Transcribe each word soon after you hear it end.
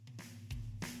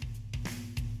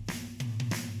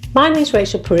My name's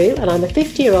Rachel Peru and I'm a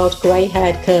 50-year-old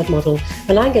grey-haired curve model,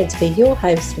 and I'm going to be your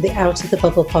host for the Out of the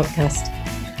Bubble podcast.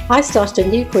 I started a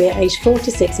new career aged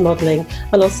 46 modelling,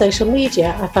 and on social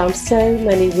media I found so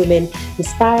many women,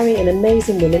 inspiring and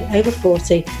amazing women over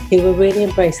 40 who were really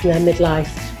embracing their midlife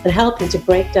and helping to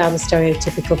break down the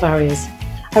stereotypical barriers.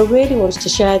 I really wanted to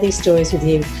share these stories with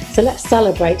you, so let's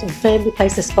celebrate and firmly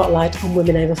place a spotlight on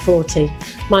women over 40.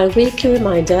 My weekly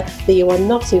reminder that you are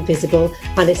not invisible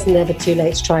and it's never too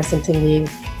late to try something new.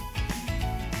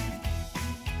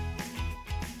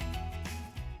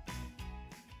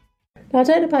 Now, I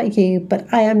don't know about you, but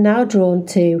I am now drawn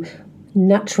to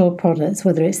natural products,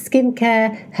 whether it's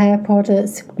skincare, hair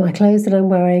products, my clothes that I'm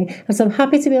wearing. And so I'm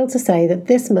happy to be able to say that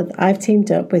this month I've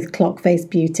teamed up with Clockface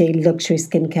Beauty luxury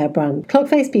skincare brand.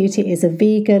 Clockface Beauty is a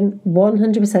vegan,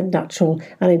 100% natural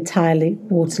and entirely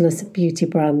waterless beauty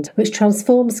brand, which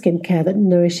transforms skincare that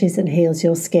nourishes and heals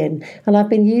your skin. And I've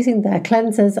been using their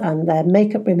cleansers and their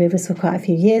makeup removers for quite a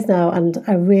few years now, and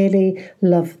I really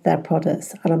love their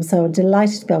products. And I'm so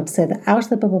delighted to be able to say that Out of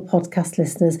the Bubble podcast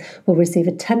listeners will receive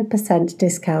a 10%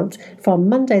 discount from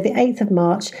Monday the 8th of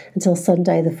March until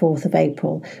Sunday the 4th of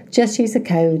April. Just use the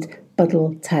code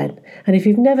BUDDLE10. And if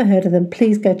you've never heard of them,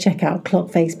 please go check out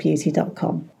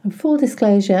clockfacebeauty.com. And full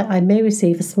disclosure, I may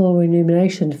receive a small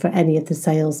remuneration for any of the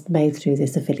sales made through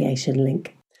this affiliation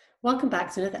link. Welcome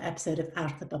back to another episode of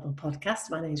Out of the Bubble podcast.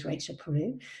 My name is Rachel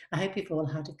Peru. I hope you've all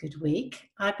had a good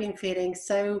week. I've been feeling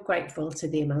so grateful to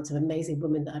the amount of amazing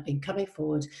women that have been coming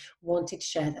forward, wanting to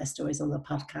share their stories on the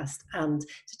podcast. And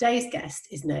today's guest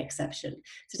is no exception.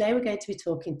 Today we're going to be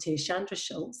talking to Chandra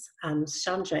Schultz. And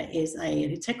Chandra is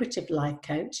an integrative life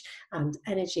coach and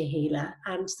energy healer,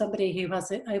 and somebody who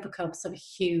has overcome some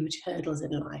huge hurdles in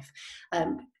life.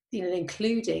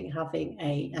 Including having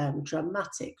a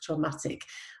traumatic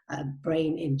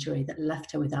brain injury that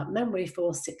left her without memory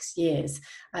for 6 years.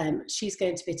 She's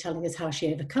going to be telling us how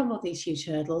she overcome all these huge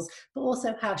hurdles, but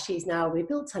also how she's now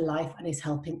rebuilt her life and is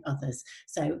helping others.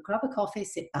 So grab a coffee,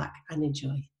 sit back and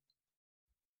enjoy.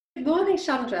 Good morning,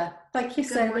 Chandra. Thank you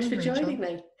so much for joining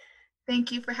me.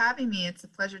 Thank you for having me. It's a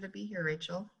pleasure to be here,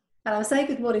 Rachel. And I'll say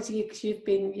good morning to you because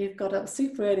you've got up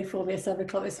super early for me at 7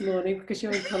 o'clock this morning because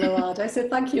you're in Colorado. So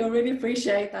thank you. I really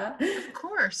appreciate that. Of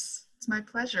course. It's my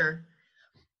pleasure.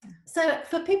 So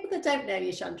for people that don't know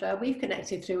you, Chandra, we've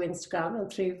connected through Instagram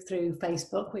and through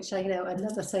Facebook, which I know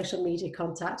another social media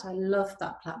contact. I love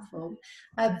that platform.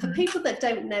 For people that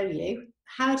don't know you,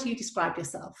 how do you describe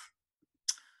yourself?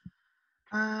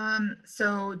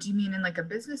 So do you mean in like a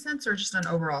business sense or just an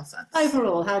overall sense?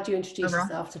 Overall, how do you introduce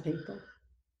yourself to people?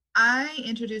 I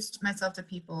introduced myself to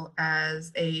people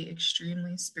as a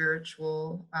extremely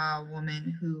spiritual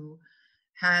woman who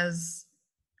has,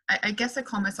 I guess I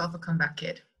call myself a comeback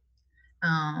kid.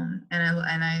 And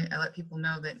I let people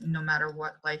know that no matter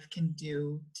what life can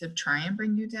do to try and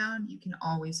bring you down, you can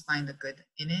always find the good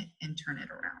in it and turn it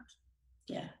around.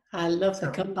 Yeah, I love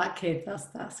the comeback kid.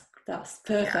 That's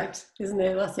perfect, isn't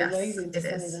it? That's amazing to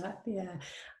say that. Yeah.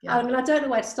 I mean, I don't know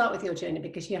where to start with your journey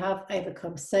because you have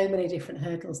overcome so many different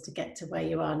hurdles to get to where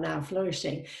you are now,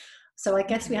 flourishing. So I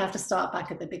guess we have to start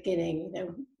back at the beginning.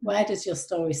 Where does your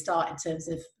story start in terms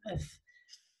of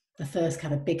the first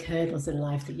kind of big hurdles in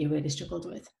life that you really struggled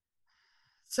with?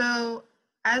 So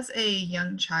as a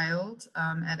young child,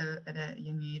 at a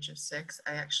young age of 6,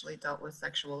 I actually dealt with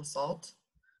sexual assault.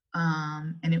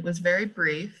 And it was very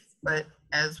brief, but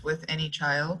as with any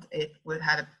child, it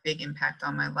had a big impact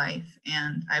on my life.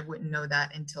 And I wouldn't know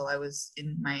that until I was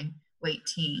in my late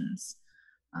teens.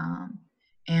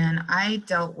 And I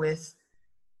dealt with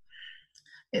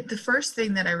it. The first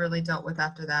thing that I really dealt with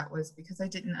after that was because I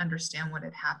didn't understand what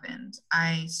had happened.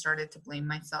 I started to blame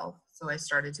myself. So I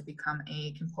started to become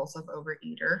a compulsive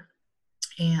overeater.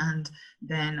 And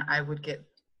then I would get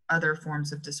other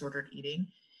forms of disordered eating.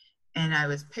 And I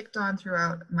was picked on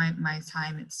throughout my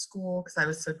time at school because I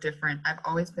was so different. I've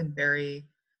always been very,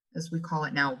 as we call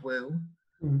it now, woo.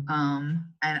 And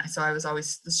so I was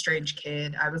always the strange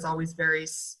kid. I was always very,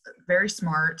 very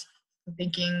smart,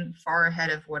 thinking far ahead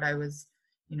of what I was,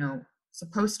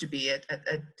 supposed to be at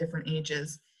different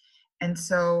ages. And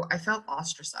so I felt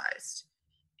ostracized.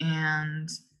 And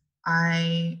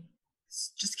I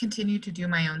just continued to do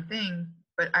my own thing,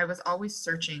 but I was always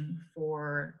searching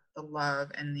for the love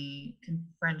and the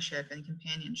friendship and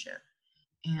companionship.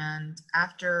 And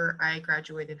after I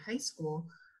graduated high school,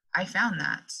 I found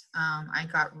that. I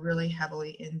got really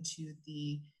heavily into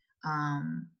the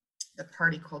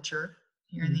party culture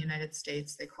here in the United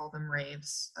States. They call them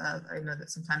raves. I know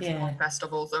that sometimes they call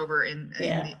festivals over in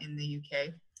the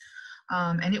UK.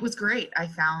 And it was great. I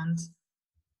found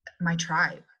my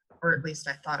tribe, or at least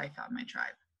I thought I found my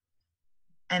tribe.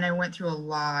 And I went through a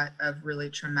lot of really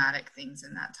traumatic things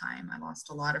in that time. I lost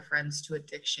a lot of friends to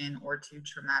addiction or to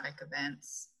traumatic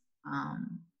events.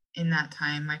 In that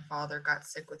time, my father got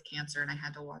sick with cancer and I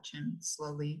had to watch him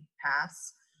slowly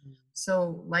pass.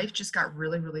 So life just got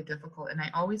really, really difficult. And I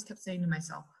always kept saying to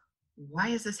myself, why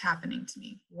is this happening to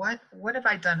me? What have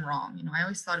I done wrong? You know, I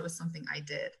always thought it was something I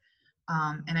did.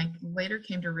 And I later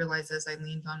came to realize as I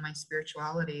leaned on my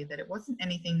spirituality that it wasn't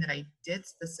anything that I did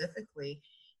specifically.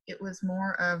 It was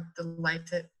more of the life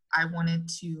that I wanted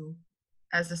to,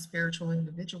 as a spiritual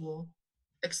individual,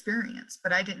 experience.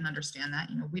 But I didn't understand that.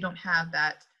 You know, we don't have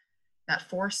that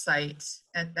foresight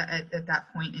at that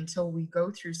point until we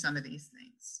go through some of these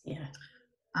things. Yeah.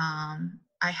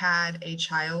 I had a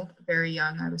child very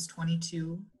young. I was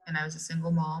 22 and I was a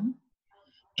single mom.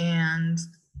 And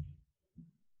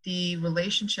the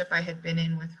relationship I had been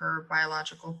in with her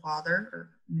biological father, or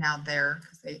now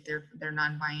because they're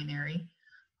non-binary,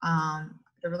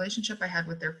 the relationship I had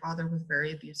with their father was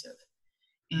very abusive.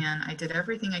 And I did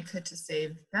everything I could to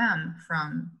save them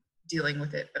from dealing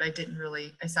with it, but I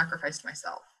sacrificed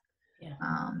myself. Yeah.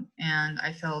 And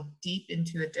I fell deep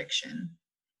into addiction.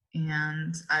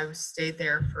 And I stayed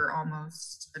there for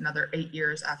almost another 8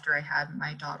 years after I had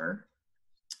my daughter,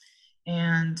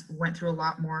 and went through a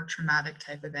lot more traumatic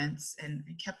type events. And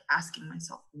I kept asking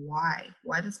myself, why?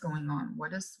 What is going on? Why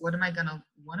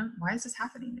is this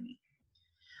happening to me?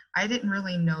 I didn't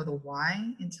really know the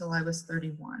why until I was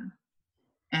 31.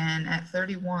 And at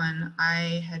 31,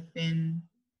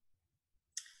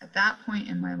 at that point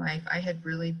in my life, I had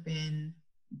really been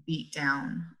beat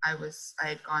down. I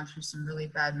had gone through some really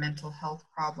bad mental health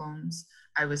problems.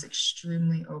 I was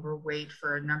extremely overweight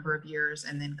for a number of years,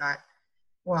 and then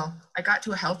I got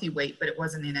to a healthy weight, but it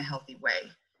wasn't in a healthy way.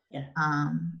 Yeah.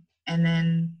 And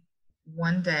then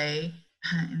one day,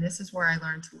 and this is where I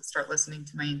learned to start listening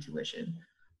to my intuition.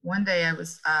 One day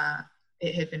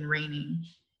it had been raining,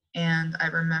 and I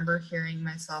remember hearing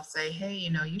myself say, hey, you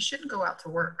know, you shouldn't go out to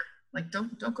work. Like,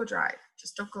 don't go drive.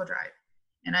 Just don't go drive.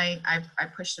 And I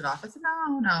pushed it off. I said,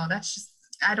 no, that's just,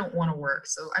 I don't want to work.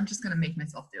 So I'm just going to make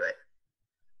myself do it.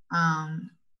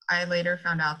 I later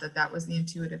found out that was the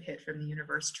intuitive hit from the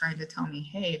universe trying to tell me,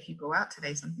 hey, if you go out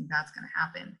today, something bad's going to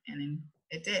happen. And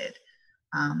it did.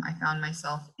 I found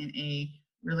myself in a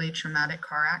really traumatic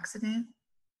car accident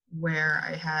where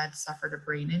I had suffered a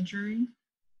brain injury,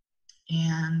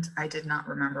 and I did not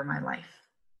remember my life.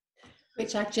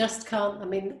 Which I just can't, I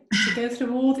mean, to go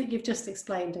through all that you've just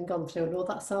explained and gone through, and all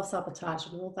that self-sabotage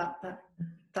and all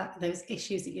those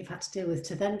issues that you've had to deal with,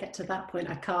 to then get to that point,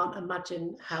 I can't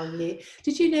imagine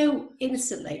did you know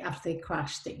instantly after the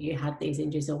crash that you had these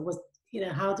injuries, or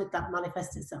how did that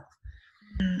manifest itself?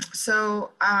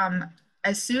 So,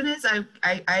 as soon as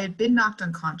I had been knocked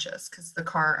unconscious, because the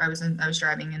car I was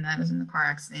driving, and I was in the car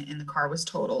accident, and the car was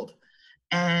totaled,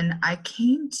 and I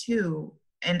came to,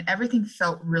 and everything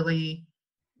felt really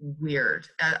weird.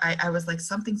 I was like,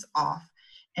 something's off.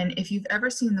 And if you've ever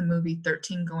seen the movie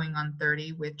 13 Going on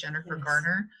 30 with Jennifer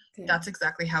Garner, that's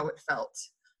exactly how it felt.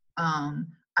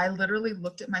 I literally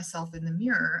looked at myself in the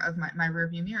mirror of my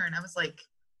rearview mirror, and I was like,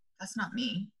 that's not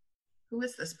me. Who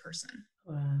is this person?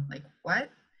 Wow. Like,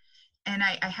 what? And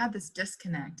I had this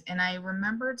disconnect, and I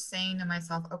remembered saying to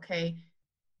myself, okay,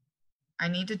 I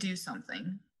need to do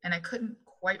something. And I couldn't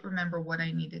quite remember what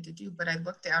I needed to do, but I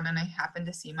looked down and I happened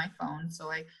to see my phone.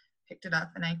 So I picked it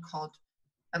up and I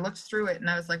looked through it, and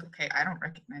I was like, okay, I don't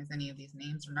recognize any of these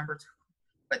names or numbers,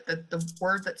 but the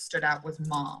word that stood out was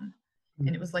mom. Mm-hmm.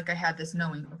 And it was like, I had this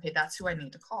knowing, okay, that's who I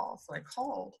need to call. So I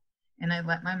called and I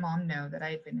let my mom know that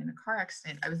I had been in a car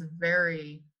accident. I was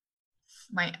very,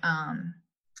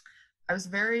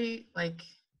 like,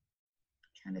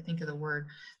 trying to think of the word.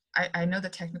 I know the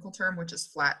technical term, which is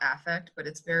flat affect, but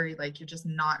it's very like, you're just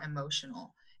not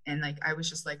emotional. And like, I was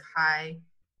just like, hi,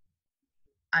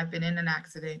 I've been in an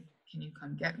accident. Can you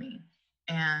come get me?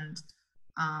 And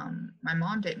my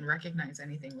mom didn't recognize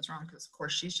anything was wrong, because of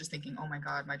course she's just thinking, oh my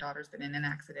God, my daughter's been in an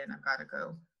accident. I've got to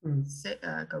go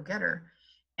go get her.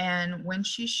 And when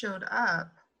she showed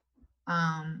up,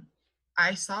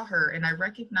 I saw her and I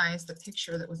recognized the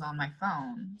picture that was on my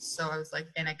phone. So I was like,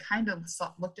 and I kind of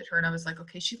looked at her and I was like,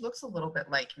 okay, she looks a little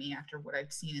bit like me after what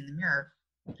I've seen in the mirror.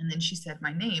 And then she said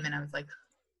my name and I was like,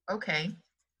 okay.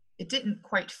 It didn't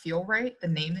quite feel right, the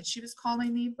name that she was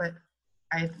calling me, but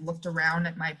I looked around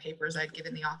at my papers I'd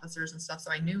given the officers and stuff,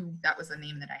 so I knew that was the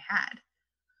name that I had.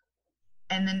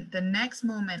 And then the next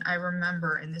moment I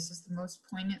remember, and this is the most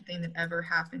poignant thing that ever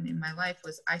happened in my life,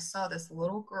 was I saw this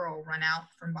little girl run out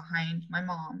from behind my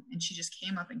mom, and she just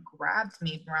came up and grabbed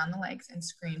me around the legs and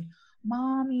screamed,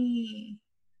 "Mommy,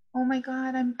 oh my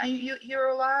God, you're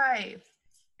alive."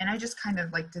 And I just kind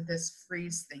of like did this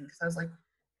freeze thing because I was like,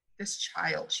 this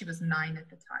child, she was 9 at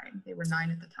the time. They were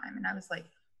 9 at the time. And I was like,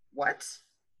 what?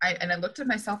 And I looked at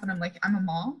myself and I'm like, I'm a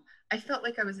mom. I felt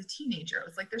like I was a teenager. I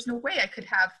was like, there's no way I could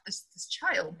have this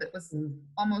child that was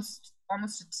almost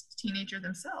a teenager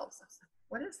themselves. I was like,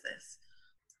 what is this?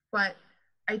 But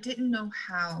I didn't know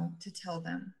how to tell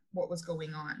them what was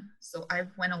going on. So I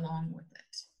went along with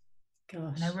it.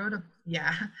 Gosh. And I wrote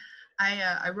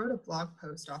I wrote a blog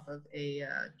post off of a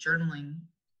journaling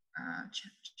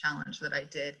challenge that I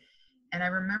did. And I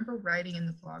remember writing in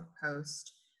the blog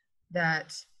post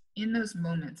that in those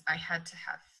moments, I had to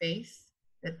have faith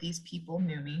that these people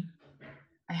knew me.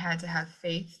 I had to have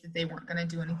faith that they weren't going to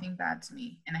do anything bad to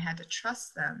me. And I had to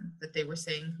trust them that they were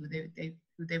saying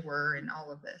who they were and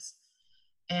all of this.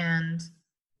 And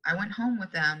I went home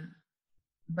with them,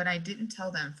 but I didn't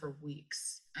tell them for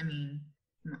weeks. I mean,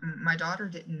 my daughter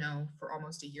didn't know for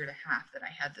almost a year and a half that I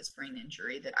had this brain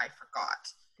injury that I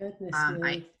forgot. Goodness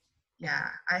me.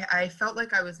 I felt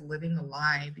like I was living a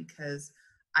lie because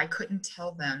I couldn't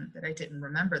tell them that I didn't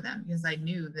remember them, because I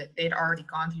knew that they'd already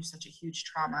gone through such a huge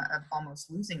trauma of almost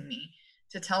losing me.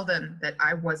 To tell them that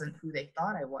I wasn't who they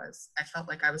thought I was, I felt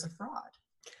like I was a fraud.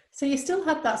 So you still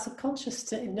had that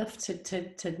subconscious enough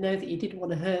to know that you didn't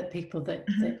want to hurt people that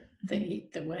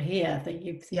were here, that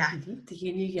you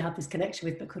knew you had this connection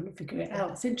with but couldn't figure it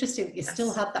out. It's interesting that you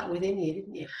still had that within you,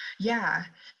 didn't you? Yeah,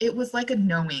 it was like a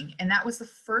knowing. And that was the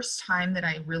first time that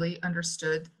I really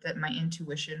understood that my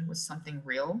intuition was something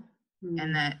real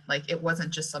and that like it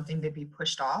wasn't just something to be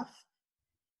pushed off.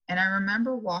 And I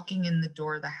remember walking in the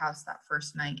door of the house that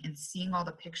first night and seeing all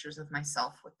the pictures of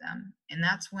myself with them. And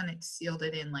that's when it sealed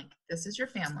it in, like, this is your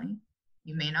family.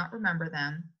 You may not remember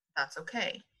them. That's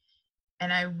okay.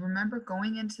 And I remember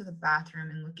going into the bathroom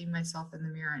and looking myself in the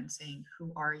mirror and saying,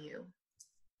 who are you?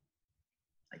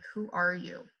 Like, who are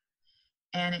you?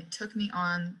 And it took me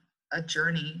on a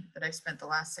journey that I spent the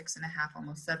last 6.5,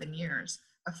 almost 7 years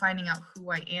of finding out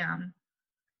who I am.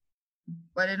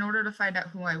 But in order to find out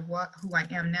who I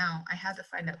am now, I had to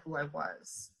find out who I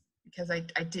was, because I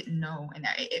didn't know. And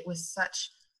it was such,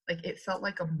 like, it felt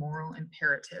like a moral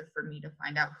imperative for me to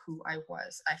find out who I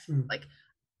was. I felt like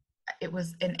it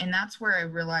was, and that's where I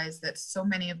realized that so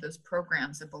many of those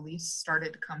programs and beliefs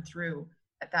started to come through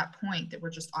at that point that were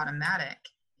just automatic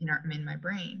in my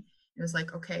brain. It was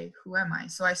like, okay, who am I?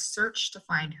 So I searched to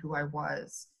find who I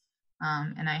was.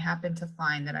 And I happened to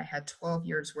find that I had 12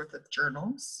 years worth of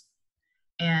journals.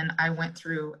 And I went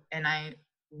through and I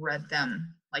read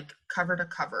them like cover to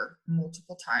cover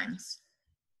multiple times.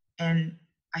 And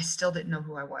I still didn't know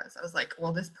who I was. I was like,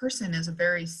 well, this person is a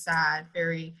very sad,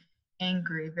 very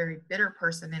angry, very bitter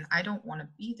person. And I don't want to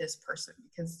be this person,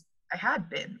 because I had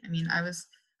been. I mean,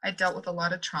 I dealt with a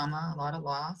lot of trauma, a lot of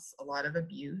loss, a lot of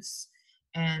abuse.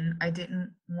 And I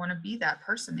didn't want to be that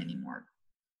person anymore.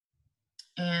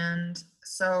 And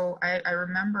so I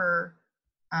remember,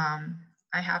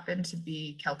 I happened to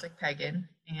be Celtic pagan,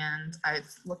 and I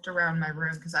looked around my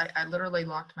room because I literally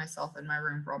locked myself in my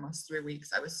room for almost 3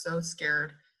 weeks. I was so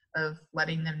scared of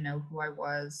letting them know who I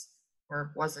was,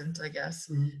 or wasn't, I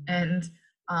guess. And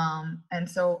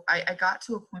so I got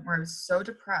to a point where I was so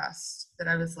depressed that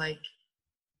I was like,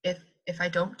 if I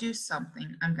don't do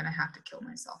something, I'm going to have to kill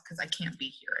myself, because I can't be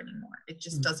here anymore. It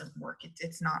just doesn't work.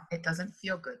 It doesn't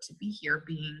feel good to be here,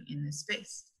 being in this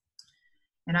space.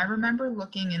 And I remember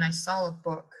looking, and I saw a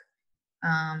book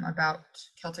about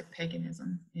Celtic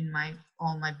paganism in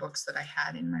all my books that I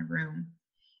had in my room.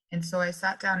 And so I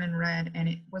sat down and read, and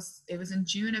it was in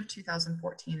June of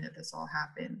 2014 that this all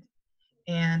happened.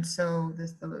 And so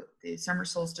the summer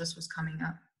solstice was coming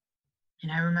up.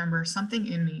 And I remember something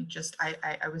in me just,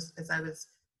 as I was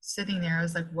sitting there, I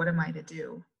was like, what am I to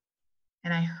do?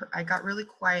 And I got really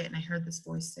quiet, and I heard this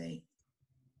voice say,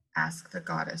 ask the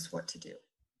goddess what to do.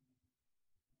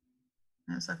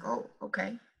 And I was like, oh,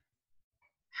 okay.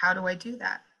 How do I do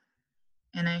that?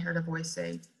 And I heard a voice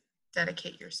say,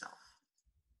 dedicate yourself.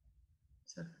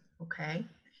 So, okay.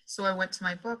 So I went to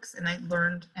my books, and I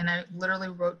learned, and I literally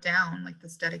wrote down like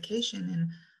this dedication.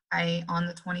 And on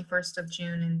the 21st of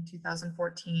June in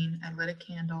 2014, I lit a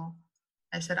candle.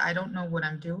 I said, I don't know what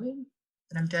I'm doing,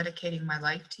 but I'm dedicating my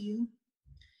life to you.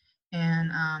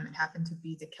 And it happened to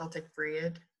be the Celtic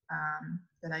Breed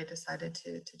that I decided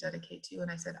to dedicate to.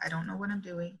 And I said, I don't know what I'm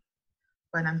doing,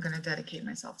 but I'm going to dedicate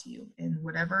myself to you. And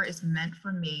whatever is meant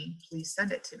for me, please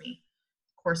send it to me.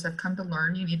 Of course, I've come to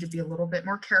learn you need to be a little bit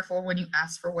more careful when you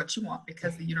ask for what you want,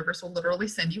 because the universe will literally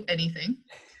send you anything.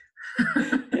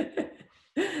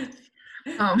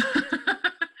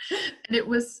 And it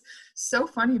was so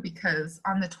funny because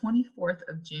on the 24th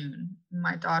of June,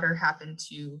 my daughter happened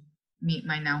to meet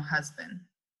my now husband.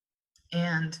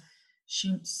 And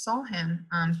she saw him.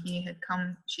 She had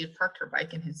parked her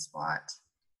bike in his spot,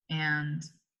 and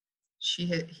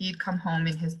he'd come home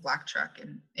in his black truck,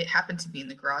 and it happened to be in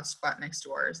the garage spot next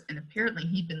to ours. And apparently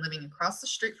he'd been living across the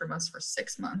street from us for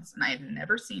 6 months, and I had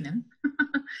never seen him.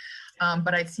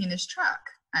 But I'd seen his truck.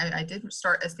 I did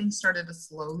start, as things started to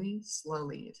slowly,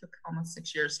 it took almost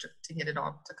 6 years to get it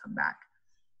all to come back.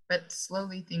 But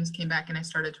slowly things came back, and I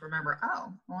started to remember,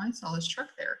 oh, well, I saw his truck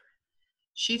there.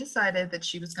 She decided that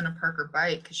she was going to park her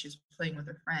bike because she was playing with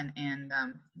her friend. And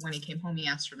when he came home, he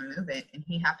asked her to move it. And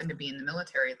he happened to be in the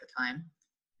military at the time.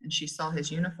 And she saw his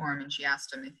uniform, and she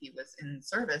asked him if he was in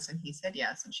service. And he said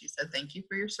yes. And she said, thank you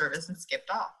for your service, and skipped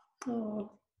off.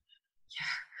 Oh. Yeah.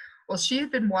 Well, she had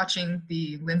been watching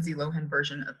the Lindsay Lohan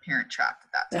version of Parent Trap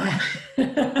at that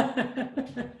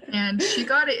time. And she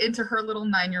got it into her little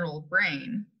 9-year-old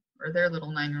brain, or their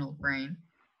little 9-year-old brain,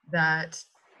 that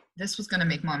this was going to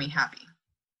make mommy happy.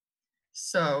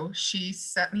 So she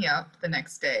set me up the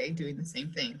next day doing the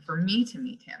same thing for me to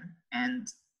meet him. And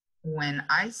when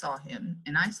I saw him,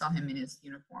 and I saw him in his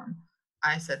uniform,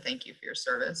 I said, thank you for your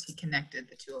service. He connected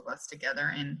the two of us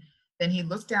together. And then he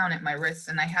looked down at my wrists,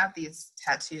 and I have these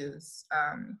tattoos.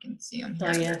 You can see them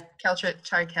here. Oh, yeah.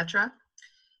 Triquetra.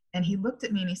 And he looked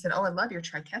at me and he said, oh, I love your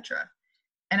Triquetra.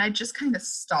 And I just kind of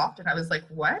stopped, and I was like,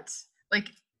 what? Like,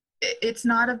 it's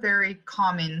not a very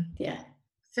common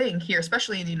thing here,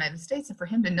 especially in the United States. And for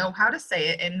him to know how to say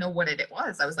it and know what it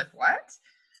was, I was like, what?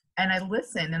 And I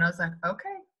listened, and I was like,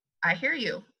 okay, I hear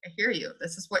you.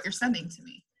 This is what you're sending to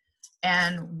me.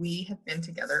 And we have been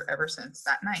together ever since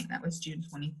that night. That was June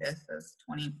 25th of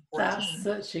 2014. That's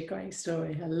such a great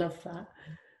story. I love that.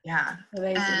 Yeah.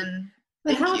 Amazing.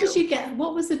 But how did you get,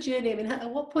 what was the journey? I mean, at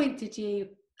what point did you,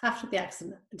 after the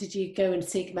accident, did you go and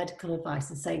seek medical advice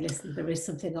and say, listen, there is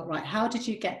something not right? How did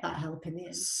you get that help in the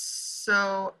end?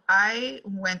 So my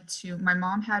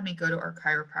mom had me go to our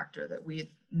chiropractor that we had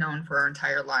known for our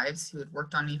entire lives, who had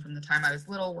worked on me from the time I was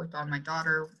little, worked on my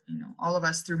daughter, all of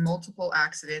us through multiple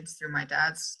accidents, through my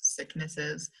dad's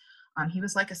sicknesses. He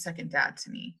was like a second dad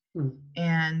to me.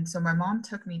 And so my mom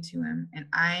took me to him, and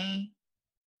I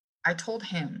told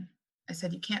him, I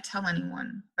said, you can't tell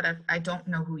anyone, but I don't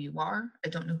know who you are. I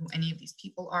don't know who any of these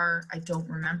people are. I don't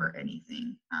remember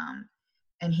anything.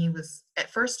 And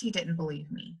at first he didn't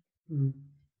believe me.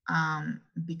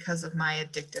 Because of my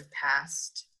addictive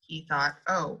past. He thought,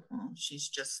 oh, well, she's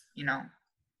just,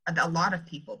 a lot of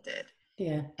people did.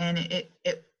 Yeah. And it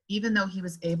even though he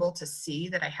was able to see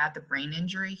that I had the brain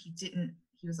injury,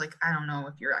 he was like, I don't know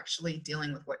if you're actually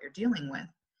dealing with what you're dealing with.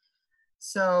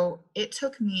 So it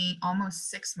took me almost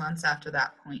 6 months after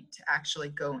that point to actually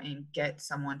go and get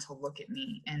someone to look at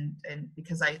me. And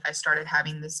because I started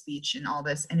having this speech and all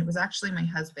this, and it was actually my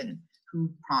husband who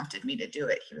prompted me to do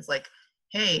it. He was like,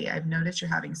 hey, I've noticed you're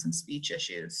having some speech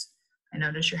issues. I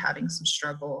noticed you're having some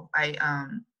struggle.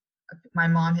 My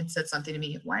mom had said something to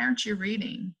me, why aren't you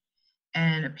reading?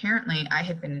 And apparently I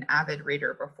had been an avid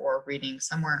reader before, reading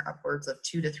somewhere upwards of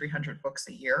 200 to 300 books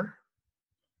a year.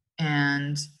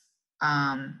 And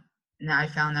now I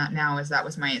found that now as that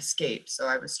was my escape. So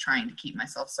I was trying to keep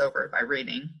myself sober by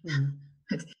reading.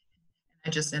 I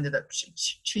just ended up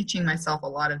teaching myself a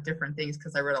lot of different things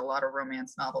because I read a lot of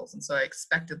romance novels. And so I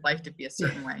expected life to be a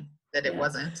certain way that it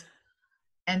wasn't.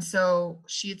 And so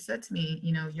she had said to me,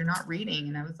 you're not reading.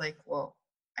 And I was like, well,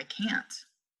 I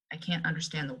can't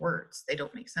understand the words. They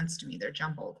don't make sense to me. They're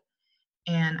jumbled.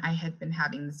 And I had been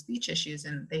having the speech issues,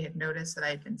 and they had noticed that I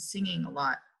had been singing a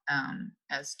lot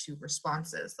as to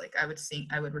responses. Like I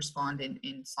would respond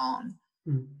in song.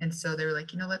 And so they were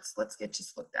like, let's get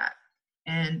just looked at.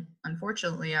 And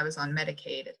unfortunately, I was on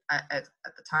Medicaid at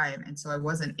the time. And so I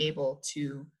wasn't able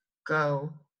to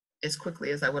go as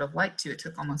quickly as I would have liked to. It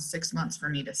took almost 6 months for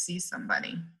me to see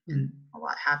somebody. And a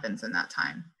lot happens in that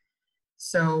time.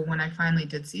 So when I finally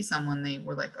did see someone, they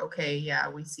were like, okay, yeah,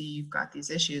 we see you've got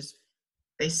these issues.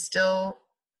 They still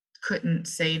couldn't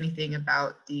say anything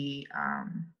about the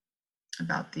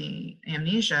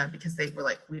amnesia, because they were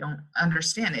like, we don't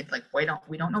understand it. Like, we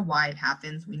don't know why it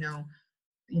happens. We know,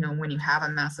 when you have a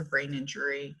massive brain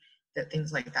injury, that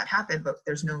things like that happen, but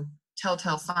there's no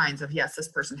telltale signs of, yes, this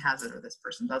person has it or this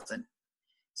person doesn't.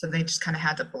 So they just kind of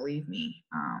had to believe me.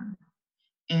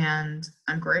 And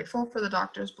I'm grateful for the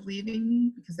doctors believing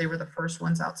me, because they were the first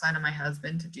ones outside of my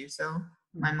husband to do so.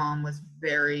 My mom was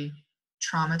very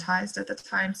traumatized at the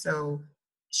time, so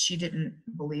she didn't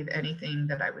believe anything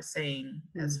that I was saying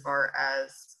as far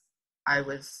as I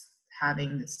was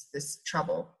having this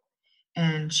trouble.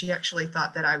 And she actually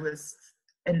thought that I was,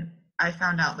 and I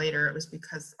found out later it was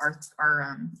because our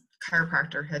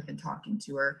chiropractor had been talking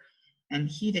to her, and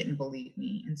he didn't believe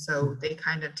me. And so they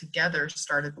kind of together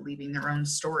started believing their own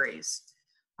stories.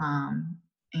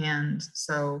 And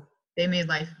so they made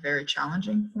life very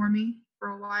challenging for me for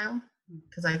a while,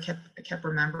 because I kept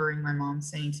remembering my mom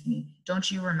saying to me, don't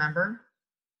you remember?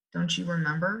 Don't you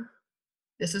remember?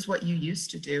 This is what you used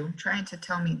to do, trying to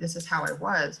tell me this is how I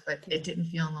was, but it didn't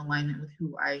feel in alignment with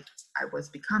who I was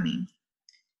becoming.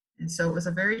 And so it was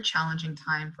a very challenging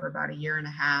time for about a year and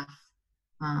a half.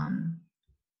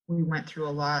 We went through a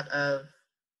lot of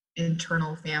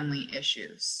internal family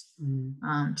issues,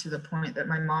 to the point that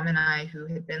my mom and I, who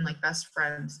had been like best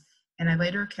friends, and I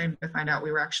later came to find out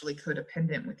we were actually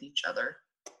codependent with each other.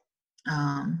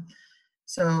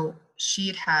 So she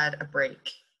had had a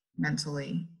break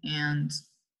mentally and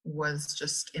was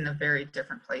just in a very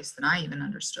different place than I even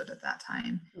understood at that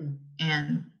time.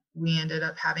 And we ended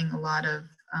up having a lot of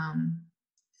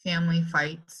family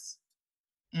fights.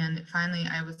 And finally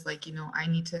I was like,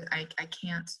 I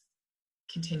can't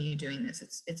continue doing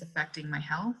this. It's affecting my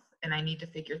health, and I need to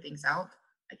figure things out.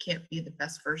 I can't be the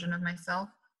best version of myself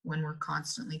when we're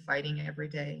constantly fighting every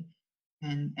day.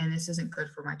 And this isn't good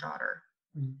for my daughter.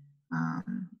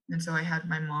 And so I had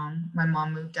my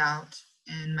mom moved out,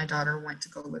 and my daughter went to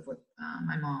go live with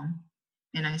my mom.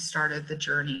 And I started the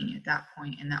journey at that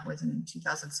point, and that was in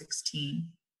 2016.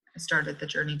 I started the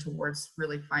journey towards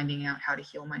really finding out how to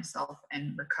heal myself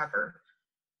and recover.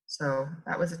 So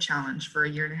that was a challenge. For a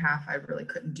year and a half, I really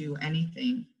couldn't do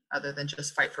anything other than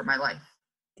just fight for my life.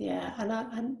 Yeah,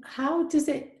 and how does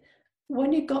it,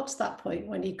 when you got to that point,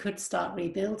 when you could start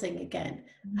rebuilding again,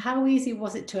 how easy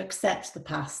was it to accept the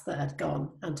past that had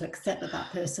gone and to accept that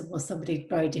that person was somebody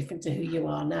very different to who you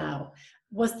are now?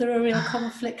 Was there a real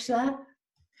conflict there?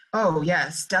 Oh,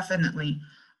 yes, definitely.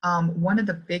 One of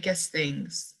the biggest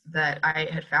things that I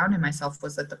had found in myself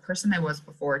was that the person I was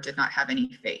before did not have any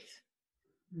faith.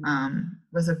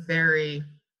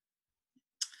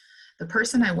 The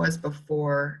person I was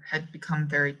before had become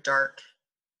very dark,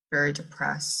 very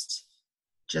depressed,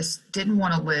 just didn't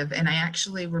want to live. And I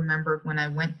actually remembered when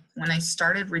I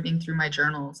started reading through my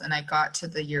journals and I got to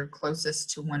the year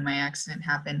closest to when my accident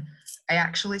happened, I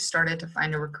actually started to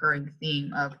find a recurring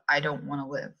theme of, I don't want to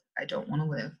live. I don't want to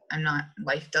live.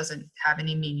 Life doesn't have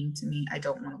any meaning to me. I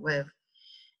don't want to live.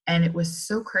 And it was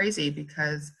so crazy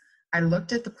because I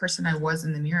looked at the person I was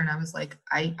in the mirror and I was like,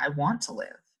 I want to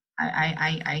live.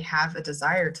 I have a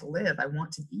desire to live. I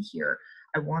want to be here.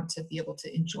 I want to be able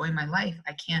to enjoy my life.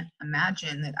 I can't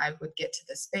imagine that I would get to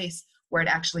this space where I'd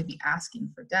actually be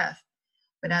asking for death.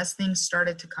 But as things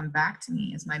started to come back to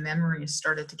me, as my memories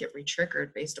started to get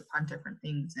re-triggered based upon different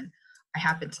things, and I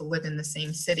happened to live in the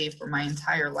same city for my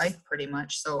entire life pretty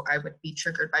much, so I would be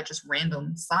triggered by just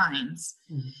random signs.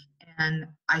 And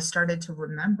I started to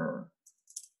remember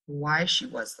why she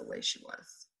was the way she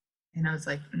was. And I was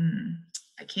like,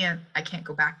 I can't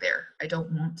go back there. I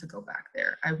don't want to go back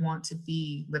there. I want to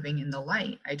be living in the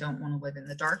light. I don't want to live in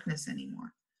the darkness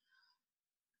anymore.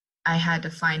 I had to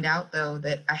find out though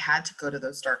that I had to go to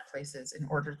those dark places in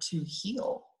order to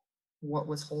heal what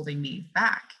was holding me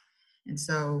back. And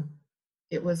so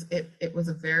it was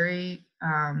a very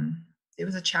it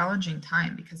was a challenging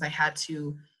time because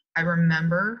I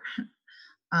remember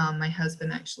my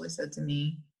husband actually said to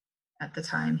me at the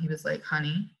time, he was like,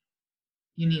 honey,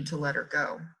 you need to let her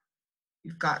go.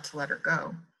 You've got to let her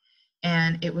go.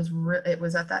 And it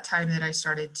was at that time that I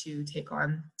started to take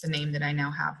on the name that I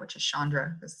now have, which is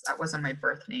Chandra, because that wasn't my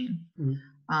birth name.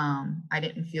 I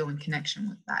didn't feel in connection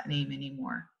with that name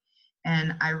anymore.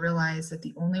 And I realized that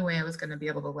the only way I was going to be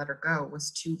able to let her go was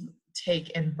to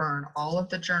take and burn all of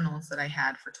the journals that I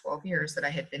had for 12 years that I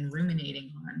had been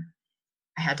ruminating on.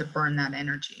 I had to burn that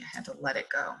energy. I had to let it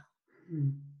go.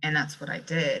 And that's what I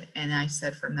did. And I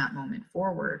said from that moment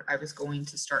forward, I was going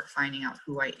to start finding out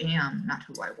who I am, not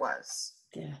who I was.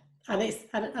 Yeah. And it's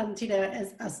and you know,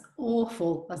 as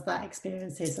awful as that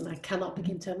experience is, and I cannot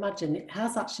begin to imagine, it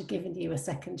has actually given you a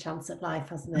second chance at life,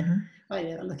 hasn't it? Well,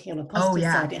 you know, looking on a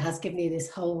positive side, it has given you this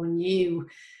whole new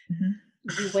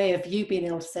way of you being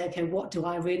able to say, okay, what do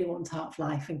I really want out of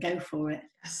life, and go for it,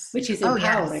 which is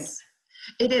empowering. Yes.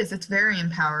 It is. It's very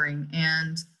empowering.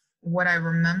 And what I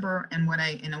remember and what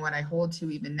I hold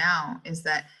to even now is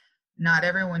that not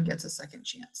everyone gets a second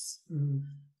chance.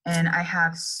 And I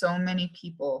have so many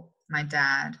people, my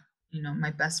dad, you know, my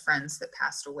best friends that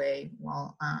passed away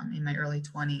while in my early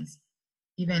 20s,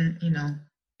 even, you know,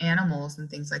 animals and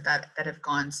things like that that have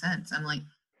gone since. I'm like,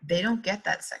 they don't get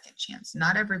that second chance.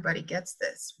 Not everybody gets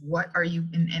this. What are you?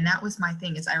 And that was my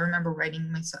thing, is I remember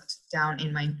writing myself down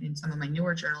in some of my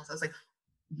newer journals. I was like,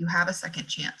 you have a second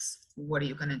chance. What are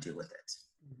you going to do with it?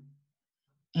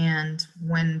 And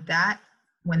when that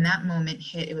when that moment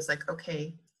hit, it was like,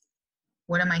 okay,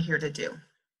 what am I here to do?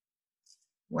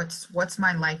 What's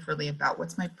my life really about?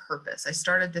 What's my purpose? I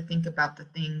started to think about the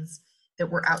things that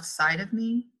were outside of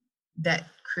me that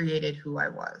created who I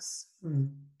was.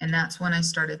 And that's when I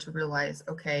started to realize,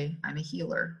 okay, I'm a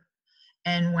healer.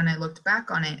 And when I looked back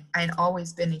on it, I had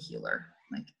always been a healer.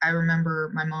 Like, I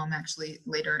remember my mom actually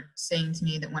later saying to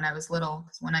me that when I was little,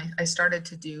 because when I started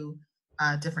to do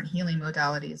different healing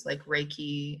modalities like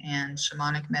Reiki and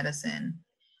shamanic medicine,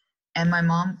 and my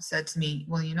mom said to me,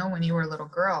 well, you know, when you were a little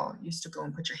girl, you used to go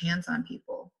and put your hands on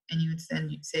people, and you'd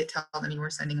tell them you were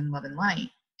sending them love and light,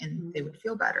 and they would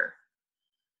feel better.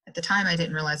 At the time, I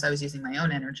didn't realize I was using my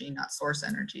own energy, not source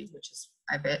energy, which is,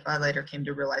 I later came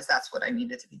to realize that's what I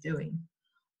needed to be doing.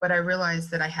 But I realized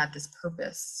that I had this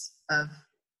purpose of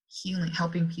healing,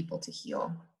 helping people to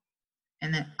heal,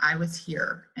 and that I was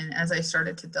here. And as I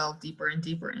started to delve deeper and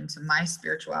deeper into my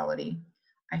spirituality,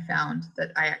 I found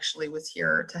that I actually was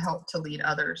here to help to lead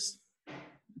others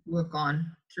who have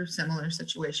gone through similar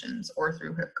situations, or have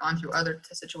gone through other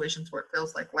situations where it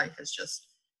feels like life is just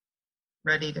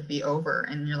ready to be over,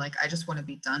 and you're like, I just want to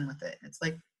be done with it. It's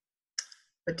like,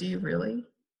 but do you really?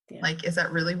 Yeah. Like, is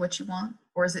that really what you want?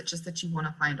 Or is it just that you want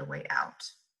to find a way out?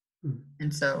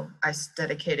 And so I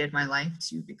dedicated my life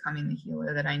to becoming the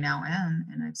healer that I now am.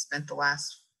 And I've spent the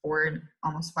last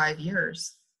almost 5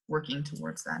 years working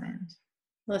towards that end.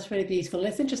 That's really beautiful.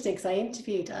 It's interesting because I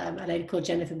interviewed a lady called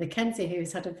Jennifer McKenzie,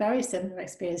 who's had a very similar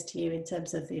experience to you in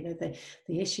terms of, you know,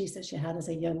 the issues that she had as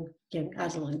a young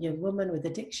adult and young woman with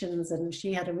addictions, and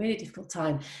she had a really difficult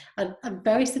time. And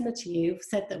very similar to you,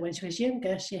 said that when she was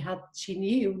younger, she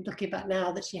knew, looking back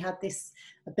now, that she had this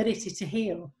ability to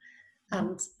heal.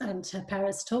 And her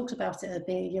parents talked about it as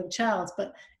being a young child,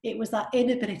 but it was that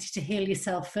inability to heal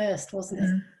yourself first, wasn't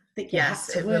it? That you had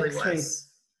to work through.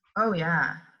 Oh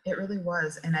yeah. It really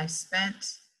was. And I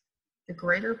spent the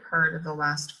greater part of the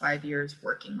last 5 years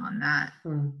working on that.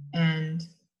 And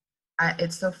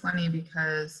it's so funny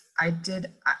because I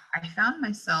found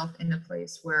myself in a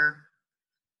place where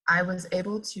I was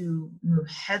able to move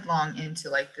headlong into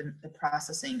like the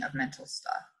processing of mental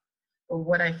stuff. But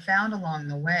what I found along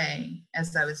the way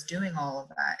as I was doing all of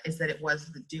that is that it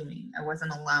was the doing. I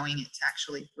wasn't allowing it to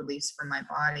actually release from my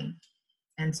body.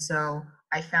 And so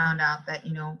I found out that,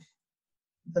 you know,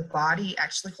 the body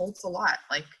actually holds a lot.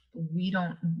 Like,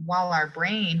 while our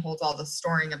brain holds all the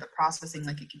storing of the processing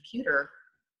like a computer,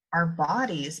 our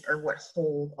bodies are what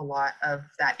hold a lot of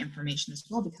that information as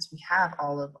well, because we have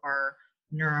all of our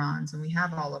neurons and we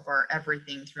have all of our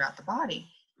everything throughout the body.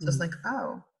 So it's like,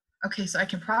 oh, okay, so I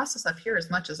can process up here as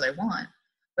much as I want,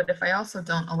 but if I also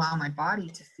don't allow my body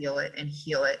to feel it and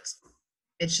heal it,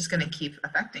 it's just going to keep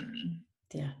affecting me.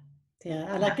 Yeah,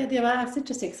 and it's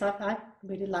interesting because I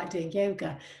really like doing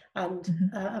yoga,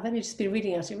 and I've only just been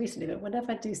reading about it recently, but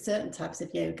whenever I do certain types of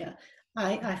yoga,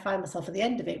 I find myself at the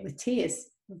end of it with tears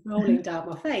rolling down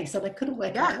my face, and I couldn't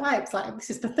work out why. It's like, this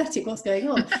is pathetic, what's going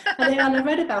on? and I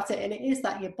read about it, and it is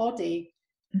that your body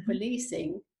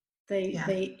releasing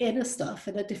the inner stuff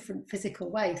in a different physical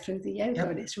way through the yoga,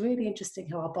 and it's really interesting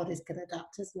how our bodies can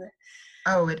adapt, isn't it?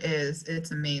 Oh, it is.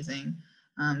 It's amazing.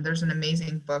 There's an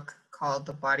amazing book called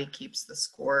The Body Keeps the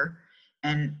Score.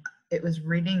 And it was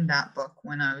reading that book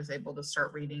when I was able to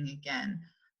start reading again,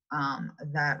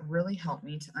 that really helped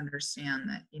me to understand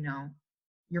that, you know,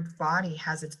 your body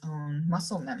has its own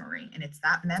muscle memory, and it's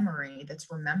that memory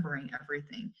that's remembering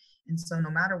everything. And so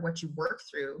no matter what you work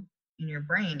through in your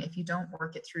brain, if you don't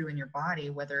work it through in your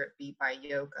body, whether it be by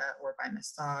yoga or by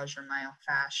massage or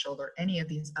myofascial or any of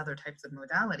these other types of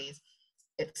modalities,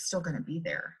 it's still going to be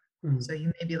there. So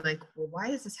you may be like, well, why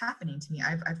is this happening to me?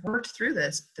 I've worked through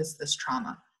this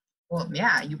trauma. Well,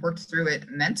 yeah, you worked through it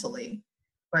mentally,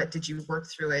 but did you work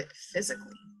through it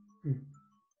physically?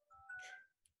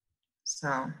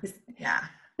 So, yeah.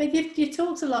 But you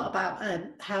talked a lot about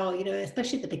how, you know,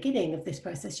 especially at the beginning of this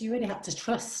process, you really had to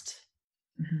trust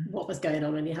what was going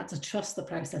on, and you had to trust the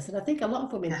process. And I think a lot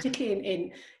of women,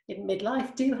 particularly in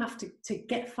midlife, do have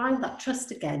to find that trust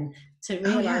again, to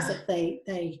realize that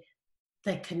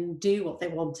they can do what they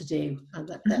want to do, and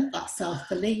that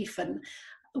self-belief. And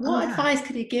what advice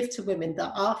could you give to women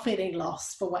that are feeling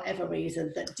lost for whatever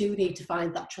reason, that do need to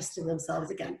find that trust in themselves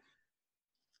again?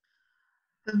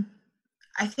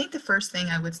 I think the first thing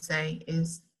I would say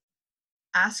is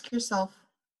ask yourself,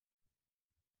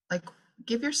 like,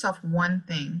 give yourself one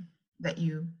thing that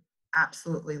you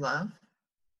absolutely love,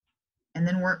 and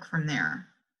then work from there.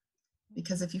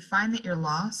 Because if you find that you're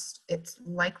lost, it's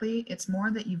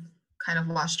more that you've kind of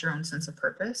lost your own sense of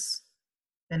purpose,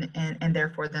 and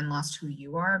therefore then lost who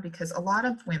you are. Because a lot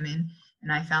of women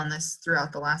and I found this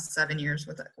throughout the last 7 years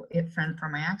with a friend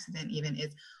from my accident even,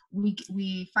 is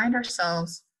we find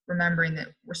ourselves remembering that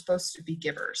we're supposed to be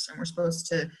givers, and we're supposed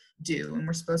to do, and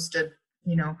we're supposed to,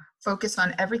 focus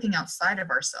on everything outside of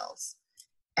ourselves.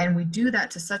 And we do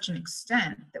that to such an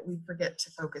extent that we forget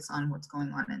to focus on what's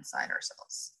going on inside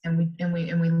ourselves, and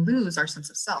we lose our sense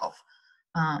of self.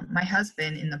 My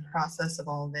husband, in the process of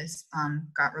all of this,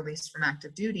 got released from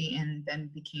active duty and then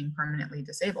became permanently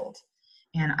disabled,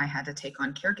 and I had to take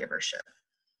on caregivership.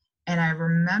 And I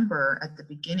remember at the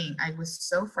beginning, I was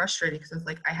so frustrated because I was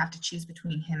like, I have to choose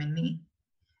between him and me.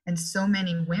 And so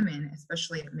many women,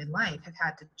 especially at midlife, have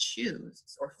had to choose,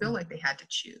 or feel like they had to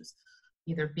choose,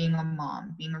 either being a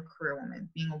mom, being a career woman,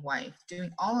 being a wife,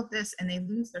 doing all of this, and they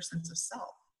lose their sense of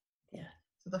self. Yeah.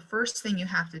 So the first thing you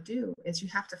have to do is you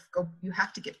have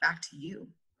to get back to you.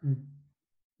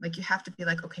 Like, you have to be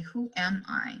like, okay, who am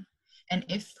I? And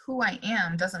if who I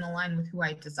am doesn't align with who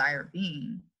I desire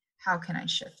being, how can I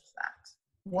shift that?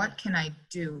 What can I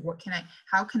do?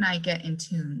 How can I get in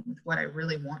tune with what I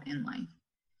really want in life?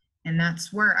 And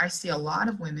that's where I see a lot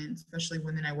of women, especially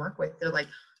women I work with, they're like,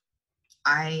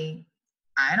 I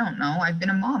don't know, I've been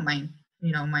a mom my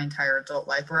entire adult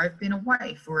life, or I've been a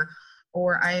wife,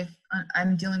 or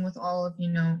I'm dealing with all of,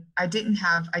 I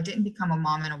didn't become a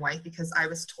mom and a wife because I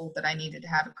was told that I needed to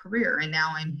have a career. And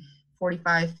now I'm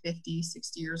 45, 50,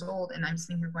 60 years old, and I'm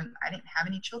sitting here going, I didn't have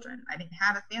any children. I didn't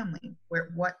have a family.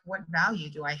 What value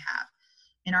do I have?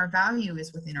 And our value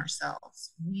is within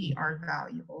ourselves. We are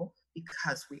valuable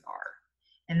because we are.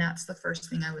 And that's the first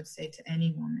thing I would say to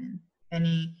any woman,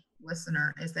 any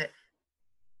listener, is that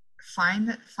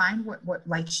find what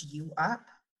lights you up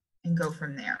and go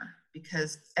from there,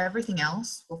 because everything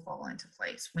else will fall into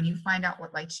place. When you find out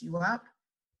what lights you up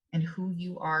and who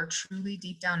you are truly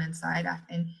deep down inside,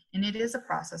 and it is a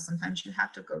process. Sometimes you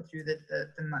have to go through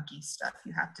the mucky stuff.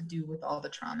 You have to do with all the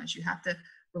traumas. You have to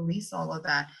release all of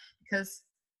that, because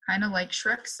kind of like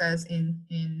Shrek says in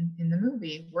the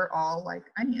movie, we're all like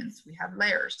onions. We have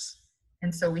layers.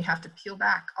 And so we have to peel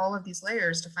back all of these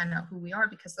layers to find out who we are,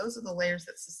 because those are the layers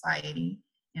that society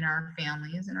and our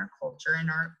families and our culture and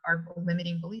our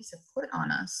limiting beliefs have put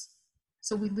on us.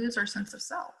 So we lose our sense of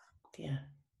self. Yeah.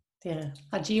 Yeah.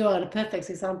 And you are a perfect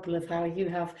example of how you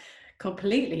have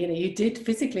completely, you did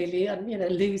physically,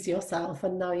 lose yourself,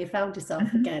 and now you found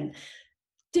yourself again.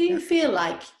 Do you feel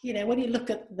like, when you look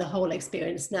at the whole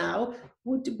experience now,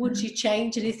 would you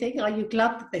change anything? Are you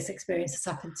glad that this experience has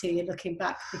happened to you, looking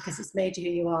back, because it's made you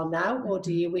who you are now? Or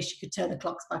do you wish you could turn the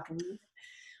clocks back?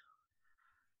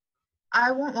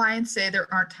 I won't lie and say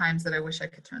there aren't times that I wish I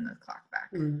could turn the clock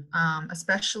back,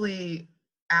 especially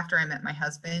after I met my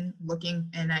husband,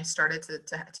 and I started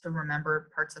to remember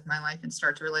parts of my life and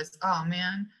start to realize, oh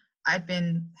man, I'd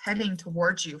been heading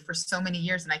towards you for so many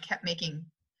years, and I kept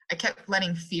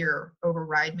letting fear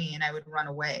override me, and I would run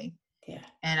away. Yeah.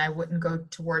 And I wouldn't go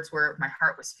towards where my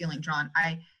heart was feeling drawn.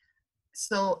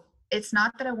 So it's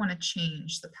not that I want to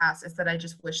change the past. It's that I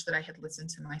just wish that I had listened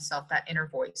to myself, that inner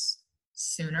voice,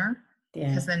 sooner. Yeah.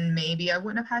 Because then maybe I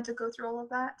wouldn't have had to go through all of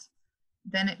that.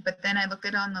 But then I look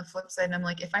at it on the flip side, and I'm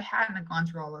like, if I hadn't gone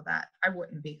through all of that, I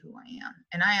wouldn't be who I am.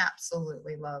 And I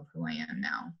absolutely love who I am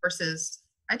now, versus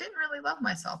I didn't really love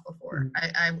myself before.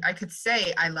 I could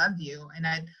say I love you, and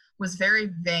I was very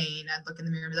vain. I'd look in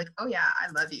the mirror and be like, oh yeah,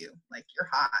 I love you. Like, you're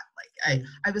hot. Like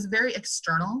I was very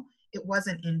external. It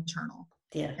wasn't internal.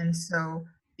 Yeah. And so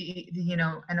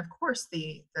and of course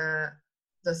the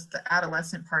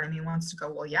adolescent part of me wants to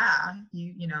go, well, yeah,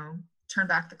 you turn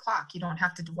back the clock. You don't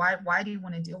have to. Why do you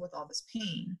want to deal with all this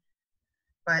pain?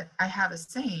 But I have a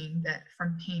saying that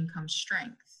from pain comes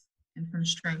strength, and from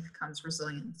strength comes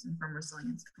resilience, and from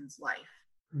resilience comes life.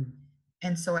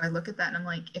 And so I look at that and I'm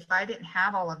like, if I didn't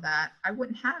have all of that, I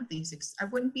wouldn't have I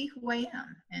wouldn't be who I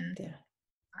am. And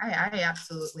I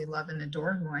absolutely love and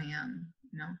adore who I am,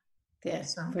 Yeah,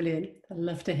 so brilliant. I'd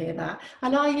love to hear that.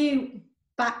 And are you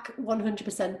back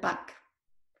 100% back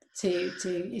to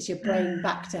is your brain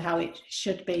back to how it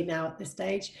should be now at this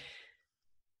stage?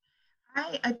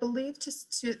 I believe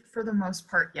for the most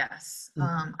part, yes.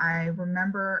 I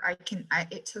remember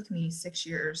it took me 6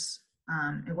 years.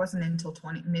 It wasn't until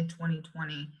mid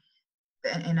 2020,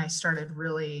 and I started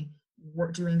really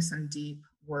doing some deep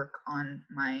work on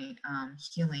my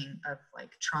healing of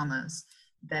like traumas,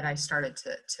 that I started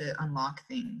to unlock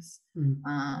things.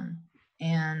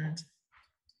 And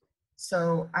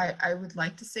so I would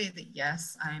like to say that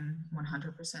yes, I'm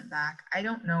 100% back. I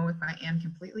don't know if I am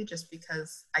completely, just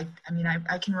because I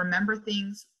can remember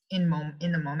things in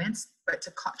the moments, but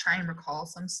to try and recall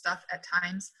some stuff at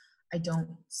times, I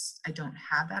don't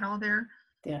have that all there.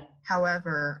 Yeah.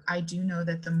 However, I do know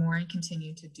that the more I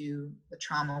continue to do the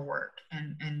trauma work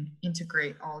and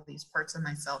integrate all these parts of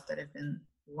myself that have been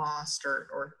lost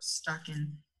or stuck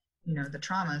in, the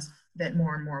traumas, that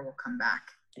more and more will come back.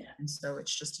 Yeah. And so it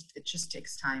just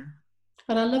takes time.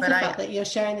 And I love the fact that you're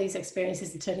sharing these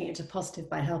experiences and turning it into positive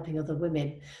by helping other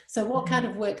women. So what kind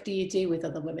of work do you do with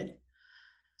other women?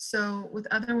 So with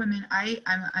other women, I'm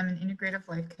an integrative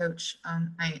life coach.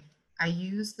 I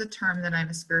use the term that I'm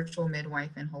a spiritual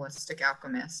midwife and holistic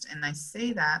alchemist. And I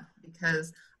say that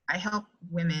because I help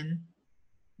women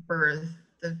birth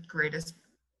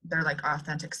their like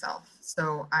authentic self.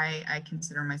 So I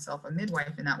consider myself a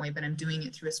midwife in that way, but I'm doing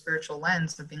it through a spiritual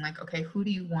lens of being like, okay, who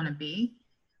do you want to be?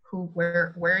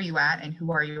 Where are you at, and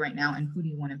who are you right now, and who do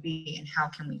you want to be, and how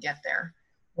can we get there?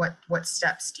 What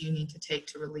steps do you need to take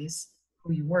to release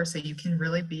who you were so you can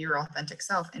really be your authentic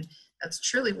self? And that's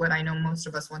truly what I know most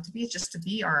of us want to be, is just to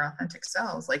be our authentic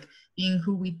selves, like being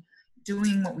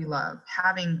doing what we love,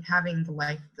 having the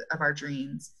life of our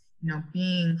dreams,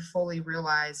 being fully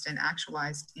realized and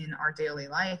actualized in our daily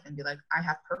life, and be like, I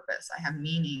have purpose, I have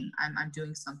meaning, I'm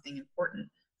doing something important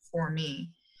for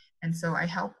me. And so I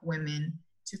help women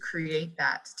to create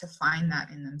that, to find that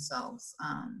in themselves.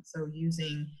 So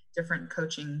using different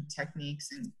coaching techniques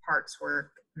and parts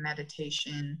work,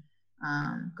 meditation,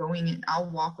 I'll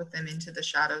walk with them into the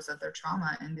shadows of their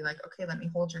trauma and be like, okay, let me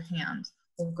hold your hand.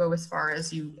 We'll go as far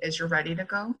as you're ready to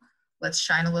go. Let's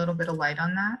shine a little bit of light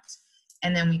on that.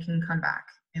 And then we can come back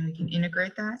and we can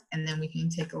integrate that. And then we can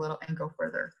take a little and go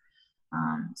further.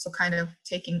 So kind of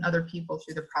taking other people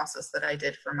through the process that I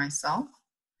did for myself.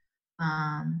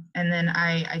 And then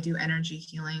I do energy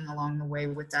healing along the way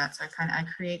with that. So I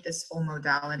create this whole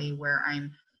modality where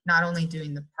I'm not only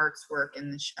doing the parts work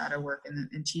and the shadow work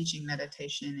and teaching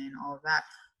meditation and all of that,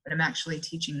 but I'm actually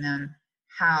teaching them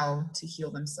how to heal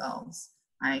themselves.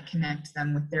 I connect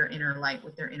them with their inner light,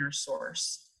 with their inner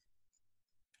source.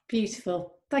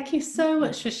 Beautiful. Thank you so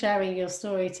much for sharing your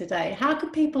story today. How can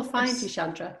people find you,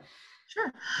 Chandra?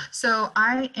 Sure. So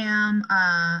I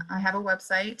have a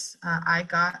website, I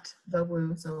Got The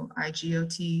Woo, so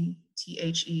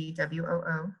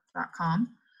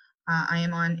IGOTTHEWOO.com. I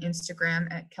am on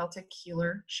Instagram at Celtic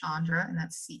Healer Chandra, and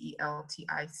that's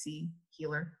CELTIC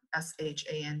Healer,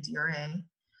 SHANDRA.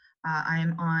 I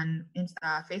am on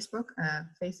Facebook,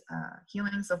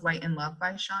 Healings of Light and Love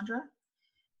by Chandra.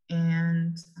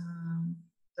 And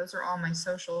those are all my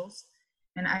socials.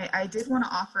 And I did want to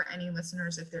offer any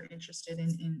listeners, if they're interested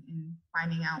in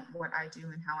finding out what I do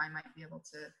and how I might be able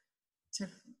to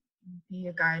be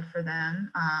a guide for them,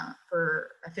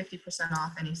 for a 50%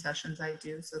 off any sessions I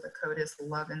do. So the code is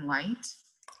Love and Light.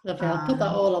 Lovely. I'll put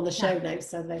that all on the show notes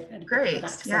so they can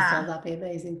access. Yeah, that'd be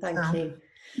amazing. Thank you.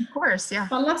 Of course, yeah.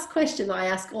 My last question that I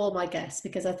ask all my guests,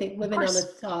 because I think women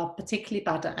are particularly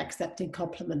bad at accepting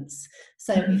compliments.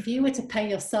 So if you were to pay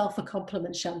yourself a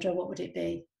compliment, Chandra, what would it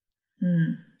be?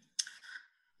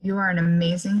 You are an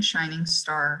amazing shining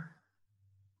star,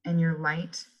 and your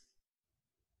light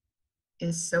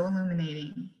is so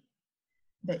illuminating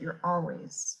that you're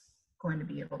always going to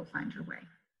be able to find your way.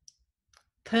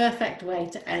 Perfect way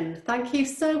to end. Thank you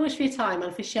so much for your time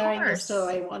and for sharing your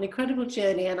story. What an incredible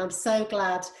journey, and I'm so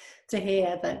glad to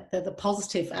hear that the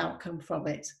positive outcome from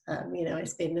it.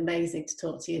 It's been amazing to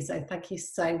talk to you, so thank you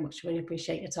so much. Really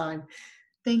appreciate your time.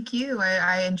 Thank you.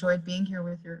 I enjoyed being here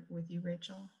with you,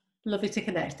 Rachel. Lovely to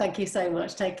connect. Thank you so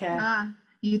much. Take care.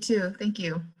 You too. Thank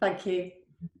you. Thank you.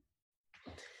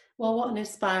 Well, what an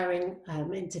inspiring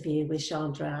interview with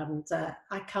Chandra, and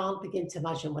I can't begin to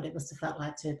imagine what it must have felt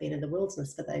like to have been in the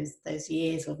wilderness for those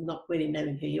years of not really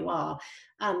knowing who you are,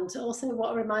 and also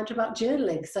what a reminder about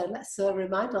journaling. So let's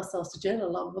remind ourselves to journal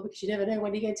a lot more, because you never know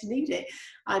when you're going to need it.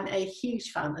 I'm a huge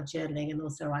fan of journaling, and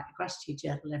also write a gratitude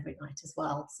journal every night as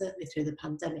well. Certainly through the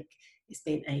pandemic, it's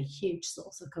been a huge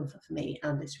source of comfort for me,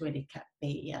 and it's really kept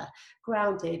me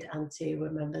grounded and to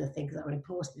remember the things that are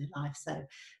important in life. So,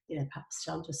 perhaps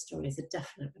Chandra's story is a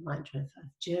definite reminder of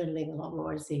journaling a lot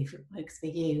more, and see if it works for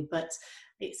you. But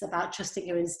it's about trusting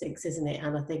your instincts, isn't it?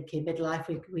 And I think in midlife,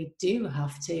 we do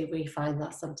have to refine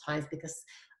that sometimes, because,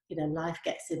 life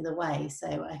gets in the way.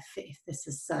 So if this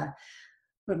is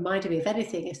reminded me of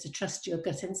anything, is to trust your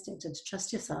gut instinct and to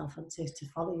trust yourself, and to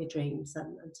follow your dreams,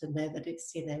 and to know that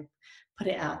it's, put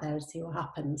it out there and see what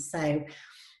happens. So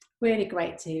really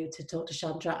great to talk to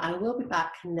Chandra. I will be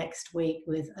back next week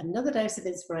with another dose of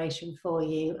inspiration for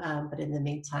you. But in the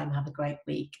meantime, have a great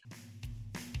week.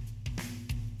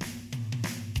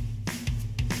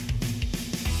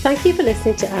 Thank you for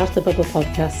listening to Out of the Bubble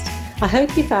podcast. I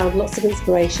hope you found lots of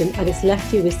inspiration and it's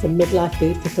left you with some midlife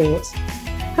food for thought.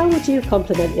 How would you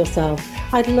compliment yourself?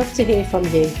 I'd love to hear from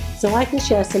you so I can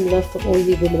share some love for all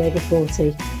you women over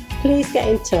 40. Please get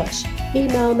in touch.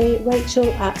 Email me,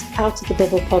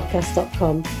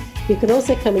 rachel@outofthebubblepodcast.com. You can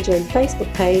also come and join the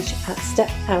Facebook page at Step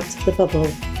Out of the Bubble.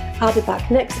 I'll be back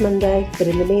next Monday, but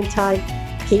in the meantime,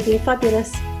 keep being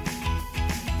fabulous.